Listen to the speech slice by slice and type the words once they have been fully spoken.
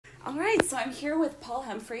All right, so I'm here with Paul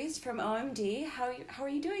Humphries from OMD. How are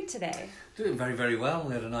you doing today? Doing very, very well.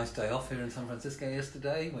 We had a nice day off here in San Francisco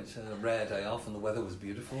yesterday, which a rare day off, and the weather was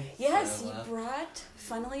beautiful. Yes, so,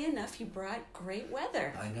 funnily enough, you brought great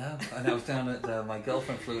weather. I know. And I was down at, my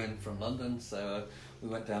girlfriend flew in from London, so we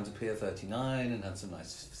went down to Pier 39 and had some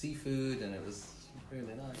nice seafood, and it was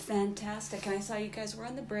really nice. Fantastic. And I saw you guys were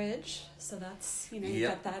on the bridge, so that's, you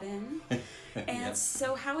got that in. And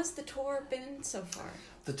so how has the tour been so far?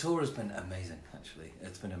 The tour has been amazing, actually.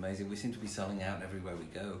 It's been amazing. We seem to be selling out everywhere we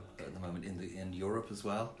go at the moment, in Europe as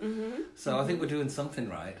well. Mm-hmm. So I think we're doing something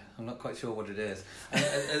right. I'm not quite sure what it is.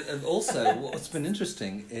 And also, what's been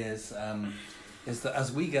interesting is that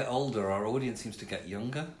as we get older, our audience seems to get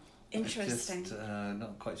younger. Interesting. Just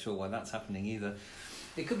not quite sure why that's happening either.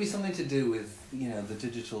 It could be something to do with, the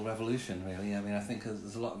digital revolution, really. I mean, I think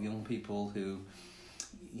there's a lot of young people who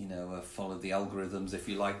follow the algorithms. If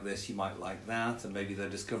you like this, you might like that, and maybe they're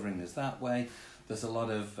discovering this that way. There's a lot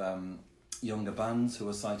of younger bands who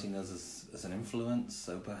are citing us as an influence,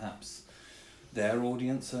 so perhaps their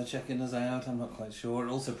audience are checking us out. I'm not quite sure.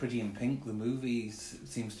 Also, Pretty in Pink, the movie,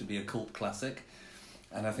 seems to be a cult classic,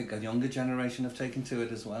 and I think a younger generation have taken to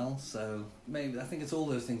it as well. So maybe I think it's all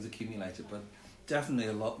those things accumulated, but definitely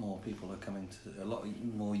a lot more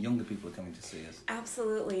younger people are coming to see us.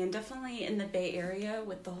 Absolutely, and definitely in the Bay Area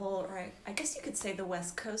with the whole, or I guess you could say the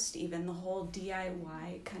West Coast even, the whole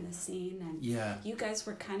DIY kind of scene. And you guys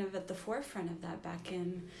were kind of at the forefront of that back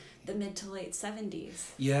in the mid to late 70s.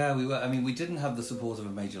 Yeah, we were. I mean, we didn't have the support of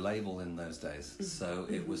a major label in those days, so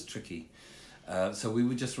it was tricky. So we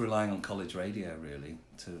were just relying on college radio, really,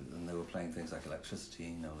 and they were playing things like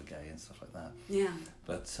Electricity, Nola Gay, and stuff like that. Yeah.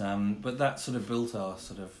 But that sort of built our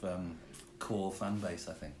sort of core fan base,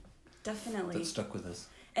 I think. Definitely. That stuck with us.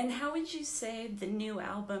 And how would you say the new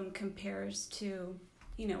album compares to,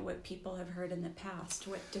 what people have heard in the past?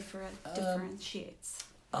 What differentiates?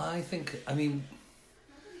 I think,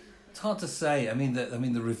 it's hard to say.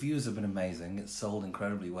 The reviews have been amazing. It's sold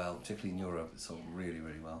incredibly well, particularly in Europe. It's sold really,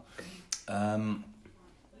 really well.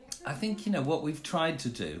 I think, what we've tried to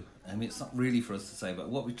do, it's not really for us to say, but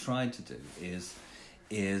what we've tried to do is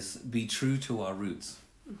be true to our roots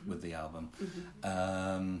with the album,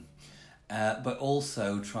 but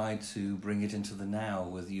also try to bring it into the now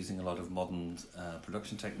with using a lot of modern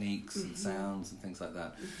production techniques and sounds and things like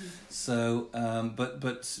that. So,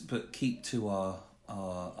 but keep to our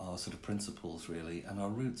sort of principles, really, and our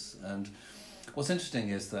roots. And what's interesting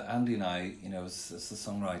is that Andy and I, as the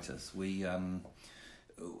songwriters,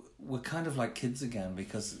 we're kind of like kids again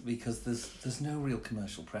because there's no real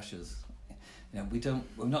commercial pressures.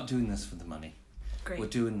 We're not doing this for the money. Great. We're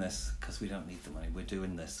doing this because we don't need the money. We're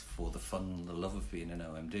doing this for the fun, the love of being in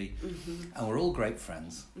OMD, and we're all great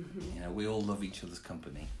friends. We all love each other's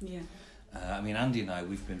company. Yeah. Andy and I,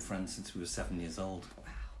 we've been friends since we were 7 years old.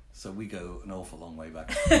 So we go an awful long way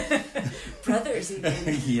back. Brothers,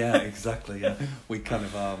 even. Yeah, exactly. Yeah, we kind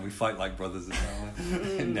of are. We fight like brothers as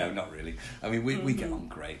well. No, not really. We get on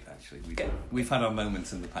great, actually. We've had our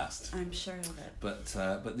moments in the past. I'm sure of it.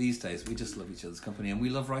 But these days we just love each other's company, and we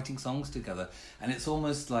love writing songs together. And it's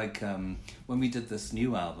almost like when we did this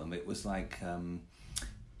new album, it was like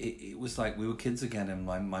it was like we were kids again in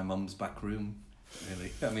my mum's back room.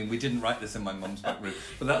 Really, we didn't write this in my mum's back room,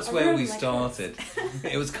 but that's where we started.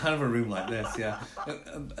 It was kind of a room like this, yeah.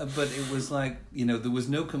 But it was like, there was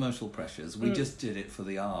no commercial pressures. We just did it for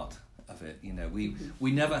the art of it.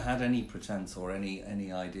 We never had any pretense or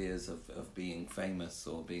any ideas of being famous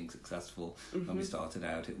or being successful when we started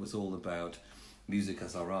out. It was all about music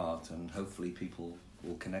as our art, and hopefully people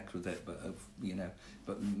will connect with it. But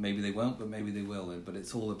but maybe they won't. But maybe they will. But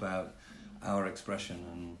it's all about our expression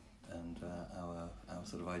and our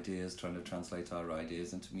sort of ideas, trying to translate our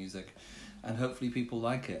ideas into music, and hopefully people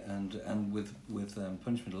like it. And with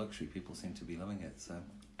Punishment of Luxury, people seem to be loving it. So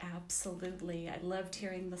absolutely, I loved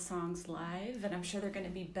hearing the songs live, and I'm sure they're going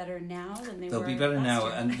to be better now than they were. They'll be better now,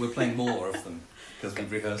 year. And we're playing more of them because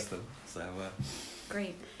we've rehearsed them. So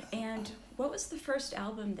great. And what was the first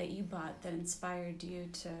album that you bought that inspired you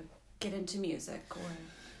to get into music? Or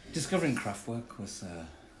discovering Kraftwerk was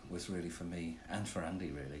really for me, and for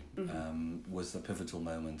Andy really, was a pivotal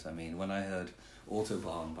moment. When I heard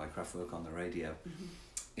Autobahn by Kraftwerk on the radio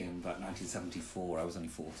in about 1974, I was only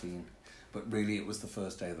 14, but really it was the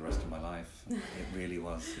first day of the rest of my life. It really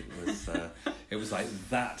was. It was like,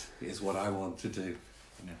 that is what I want to do.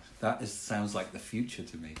 That sounds like the future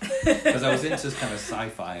to me, because I was into kind of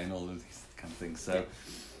sci-fi and all of these kind of things.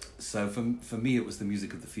 So for me, it was the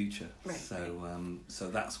music of the future. Right. So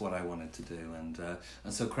that's what I wanted to do,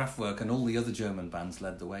 and so Kraftwerk and all the other German bands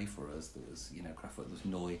led the way for us. There was Kraftwerk, there was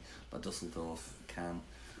Neu, Bad Dusseldorf, Cannes,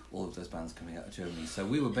 all of those bands coming out of Germany. So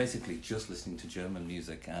we were basically just listening to German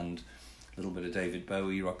music and a little bit of David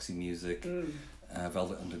Bowie, Roxy Music,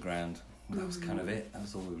 Velvet Underground. That was kind of it. That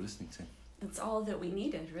was all we were listening to. It's all that we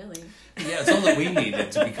needed, really. Yeah, it's all that we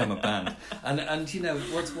needed to become a band. And you know,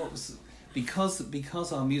 what was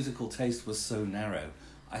because our musical taste was so narrow,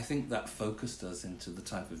 I think that focused us into the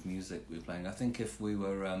type of music we were playing. I think if we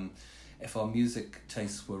were, if our music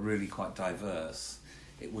tastes were really quite diverse,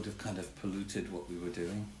 it would have kind of polluted what we were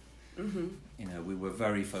doing. Mm-hmm. You know, we were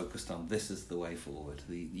very focused on this is the way forward.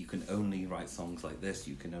 You can only write songs like this.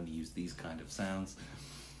 You can only use these kind of sounds.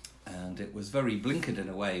 And it was very blinkered in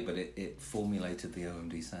a way, but it formulated the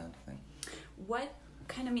OMD sound, I think. What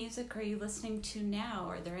kind of music are you listening to now?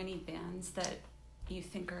 Are there any bands that you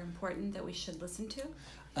think are important that we should listen to?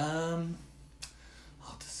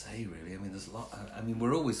 Hard to say, really. I mean, there's a lot. I mean,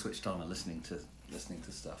 we're always switched on and listening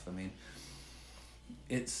to stuff. I mean,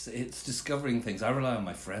 it's discovering things. I rely on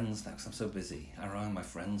my friends now because I'm so busy. I rely on my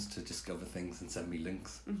friends to discover things and send me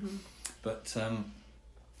links. Mm-hmm. But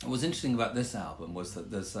what was interesting about this album was that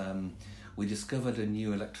there's we discovered a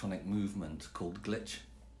new electronic movement called glitch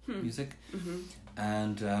music,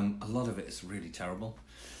 and a lot of it is really terrible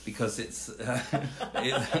because it's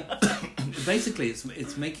basically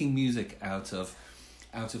it's making music out of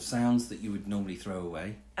sounds that you would normally throw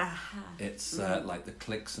away. It's like the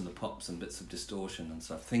clicks and the pops and bits of distortion and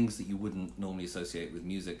stuff, things that you wouldn't normally associate with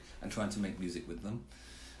music, and trying to make music with them.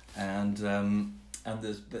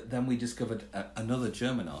 But then we discovered another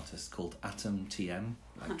German artist called Atom TM,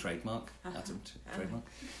 like trademark, trademark,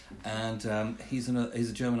 and he's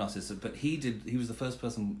a German artist. But he was the first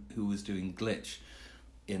person who was doing glitch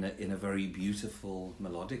in a very beautiful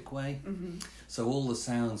melodic way. Mm-hmm. So all the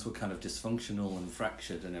sounds were kind of dysfunctional and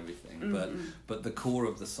fractured and everything, but the core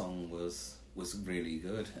of the song was really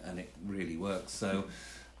good and it really works. So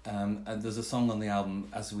and there's a song on the album,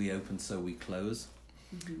 As We Open So We Close,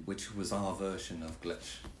 which was our version of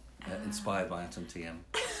glitch, inspired by Atom TM.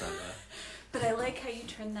 So, but I like how you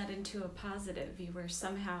turned that into a positive. You were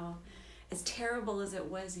somehow, as terrible as it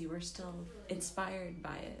was, you were still inspired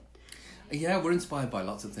by it. Yeah, we're inspired by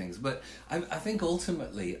lots of things, but I think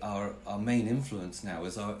ultimately our main influence now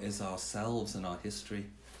is ourselves and our history.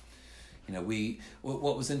 You know,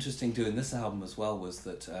 what was interesting doing this album as well was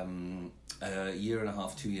that a year and a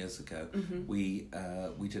half, 2 years ago, we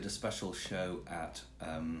did a special show at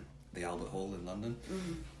the Albert Hall in London,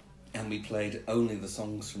 and we played only the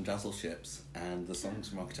songs from Dazzle Ships and the songs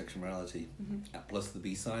from Architecture Morality, plus the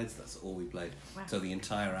B-sides. That's all we played. Wow. So the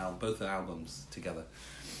entire album, both the albums together.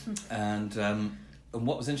 And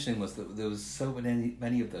what was interesting was that there was so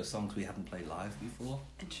many of those songs we hadn't played live before.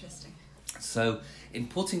 Interesting. So in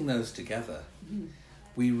putting those together,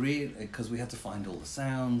 because we had to find all the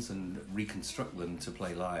sounds and reconstruct them to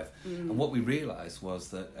play live, and what we realised was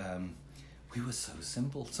that we were so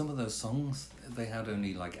simple. Some of those songs, they had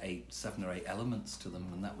only like 7 or 8 elements to them,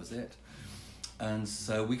 and that was it. And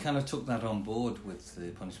so we kind of took that on board with the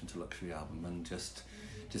Punishment to Luxury album and just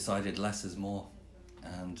decided less is more.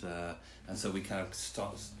 And so we kind of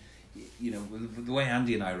start, you know, the way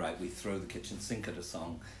Andy and I write, we throw the kitchen sink at a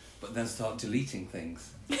song, but then start deleting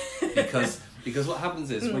things, because what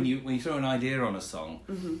happens is when you throw an idea on a song,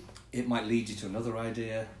 it might lead you to another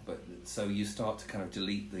idea, but so you start to kind of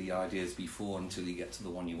delete the ideas before until you get to the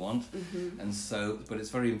one you want, and so but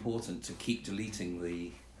it's very important to keep deleting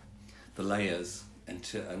the layers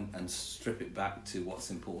and strip it back to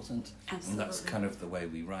what's important. Absolutely. And that's kind of the way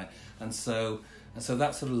we write, and so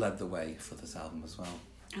that sort of led the way for this album as well.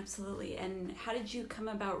 Absolutely. And how did you come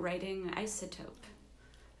about writing Isotope?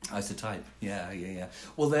 Isotype, yeah.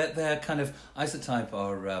 Well, they're kind of Isotype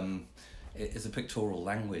is a pictorial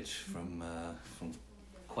language from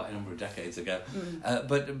quite a number of decades ago.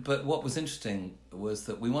 But what was interesting was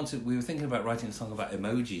that we were thinking about writing a song about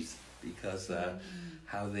emojis because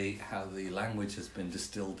how the language has been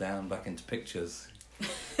distilled down back into pictures,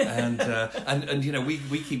 and you know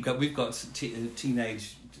we've got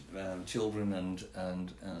teenage children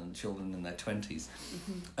and children in their 20s,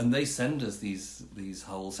 and they send us these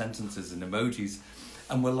whole sentences and emojis,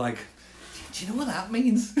 and we're like, do you know what that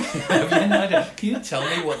means? Have you any idea? Can you tell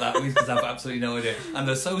me what that means? Because I have absolutely no idea. And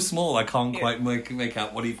they're so small, I can't quite make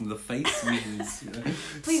out what even the face means. You know?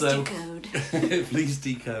 Please decode. Please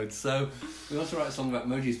decode. So we want to write a song about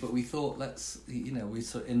emojis, but we thought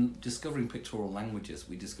in discovering pictorial languages,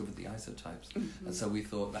 we discovered the isotypes, and so we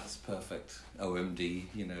thought that's perfect OMD,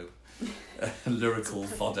 lyrical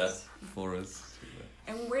fodder for us.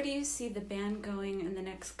 And where do you see the band going in the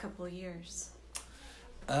next couple of years?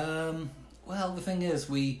 Well, the thing is,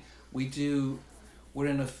 we do we're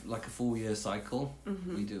in a 4-year cycle.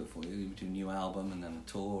 We do we do a new album and then a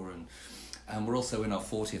tour, and we're also in our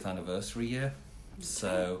 40th anniversary year.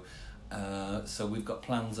 So we've got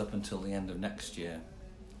plans up until the end of next year.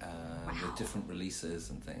 With different releases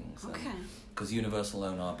and things. Okay. Because Universal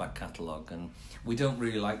own our back catalogue, and we don't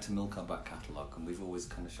really like to milk our back catalogue, and we've always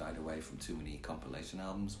kind of shied away from too many compilation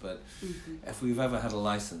albums. But if we've ever had a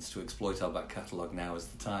license to exploit our back catalogue, now is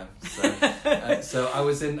the time. So, so I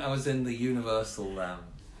was in the Universal. I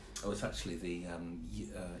was actually the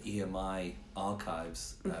EMI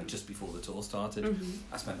archives just before the tour started.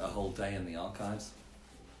 I spent a whole day in the archives,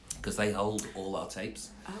 because they hold all our tapes.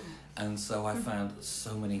 Oh. And so I found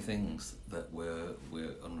so many things that were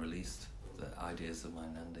unreleased, the ideas of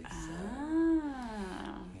mine, Andy.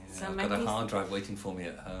 So I've got a hard drive waiting for me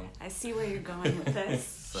at home. I see where you're going with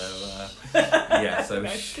this.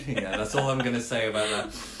 That's all I'm going to say about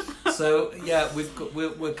that. So yeah,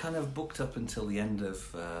 we're kind of booked up until the end of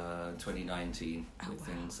 2019 with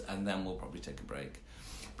things, and then we'll probably take a break.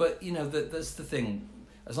 But that's the thing.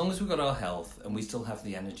 As long as we've got our health and we still have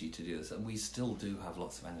the energy to do this, and we still do have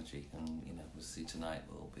lots of energy, and we'll see tonight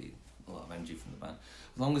there'll be a lot of energy from the band.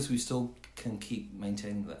 As long as we still can keep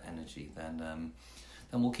maintaining that energy, then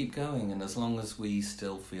we'll keep going. And as long as we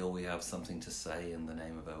still feel we have something to say in the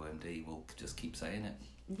name of OMD, we'll just keep saying it.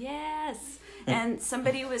 Yes. And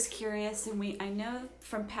somebody was curious, and I know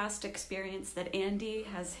from past experience that Andy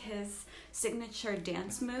has his signature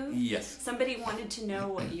dance move. Yes. Somebody wanted to know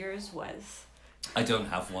what yours was. I don't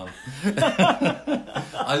have one.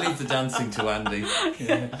 I leave the dancing to Andy.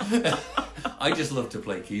 Yeah. I just love to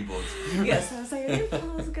play keyboards. Yes, I was like, I think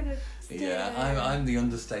Paul's gonna stay. Yeah, I'm the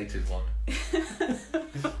understated one.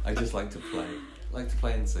 I just like to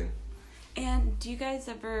play and sing. And do you guys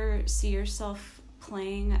ever see yourself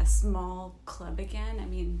playing a small club again? I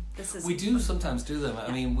mean, we do sometimes do them. Yeah.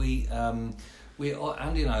 I mean, we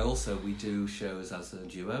Andy and I also, we do shows as a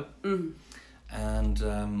duo.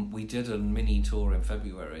 And we did a mini tour in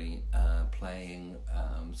February, playing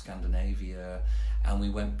Scandinavia, and we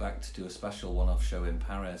went back to do a special one-off show in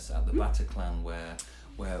Paris at the Bataclan, where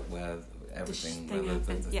everything,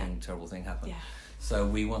 terrible thing happened. Yeah. So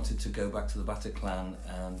we wanted to go back to the Bataclan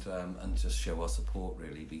and just show our support,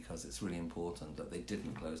 really, because it's really important that they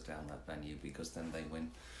didn't close down that venue, because then they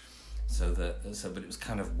win. But it was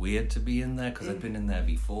kind of weird to be in there, because I'd been in there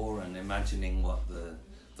before, and imagining what the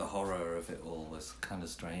horror of it all was kind of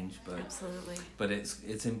strange, but absolutely. But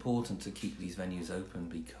it's important to keep these venues open,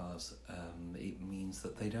 because it means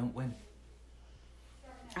that they don't win.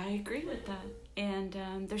 I agree with that.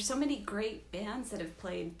 And there's so many great bands that have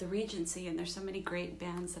played the Regency, and there's so many great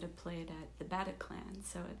bands that have played at the Bataclan.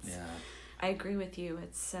 So I agree with you.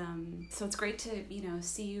 It's so it's great to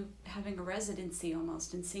see you having a residency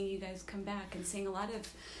almost, and seeing you guys come back, and seeing a lot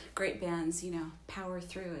of great bands power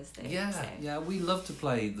through, as they say. Yeah, we love to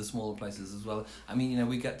play the smaller places as well. I mean,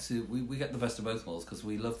 we get the best of both worlds, because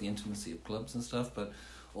we love the intimacy of clubs and stuff, but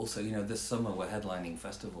also, this summer we're headlining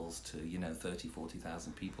festivals to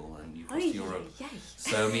 30,000-40,000 people, and across Europe. Yay.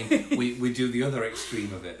 So I mean, we do the other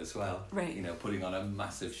extreme of it as well. Right. Putting on a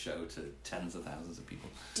massive show to tens of thousands of people.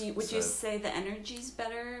 Would you say the energy's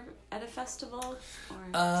better at a festival, or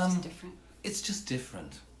just different? It's just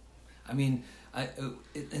different. I mean,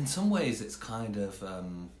 in some ways it's kind of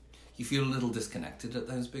you feel a little disconnected at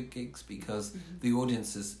those big gigs, because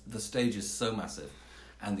the stage is so massive.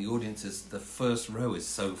 And the the first row is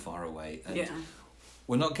so far away. And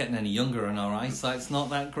we're not getting any younger, and our eyesight's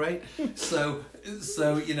not that great. So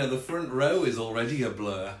the front row is already a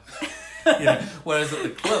blur. Whereas at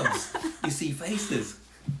the clubs, you see faces.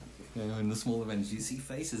 In the smaller venues, you see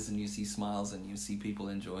faces, and you see smiles, and you see people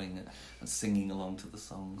enjoying it and singing along to the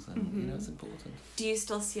songs, and it's important. Do you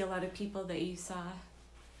still see a lot of people that you saw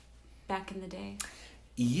back in the day?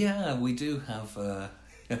 Yeah, we do have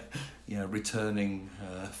returning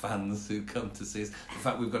fans who come to see us. In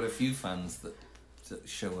fact, we've got a few fans that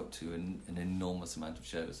show up to an enormous amount of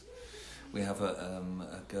shows. We have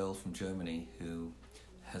a girl from Germany who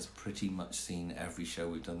has pretty much seen every show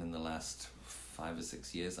we've done in the last 5 or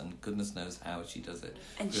 6 years, and goodness knows how she does it.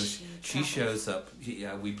 And she shows up.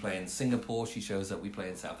 We play in Singapore. She shows up. We play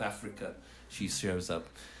in South Africa. She shows up.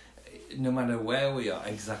 No matter where we are,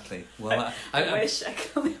 exactly. Well, I wish. I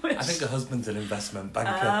can wish. I think her husband's an investment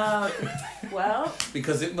banker. Well,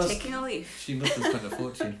 because it must. Taking a leaf. She must have spent a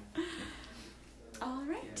fortune. All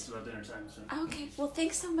right. Yeah, it's about dinner time. So. Okay. Well,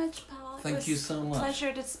 thanks so much, Paul. Thank you so much.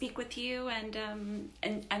 Pleasure to speak with you, and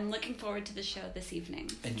I'm looking forward to the show this evening.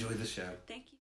 Enjoy the show. Thank you.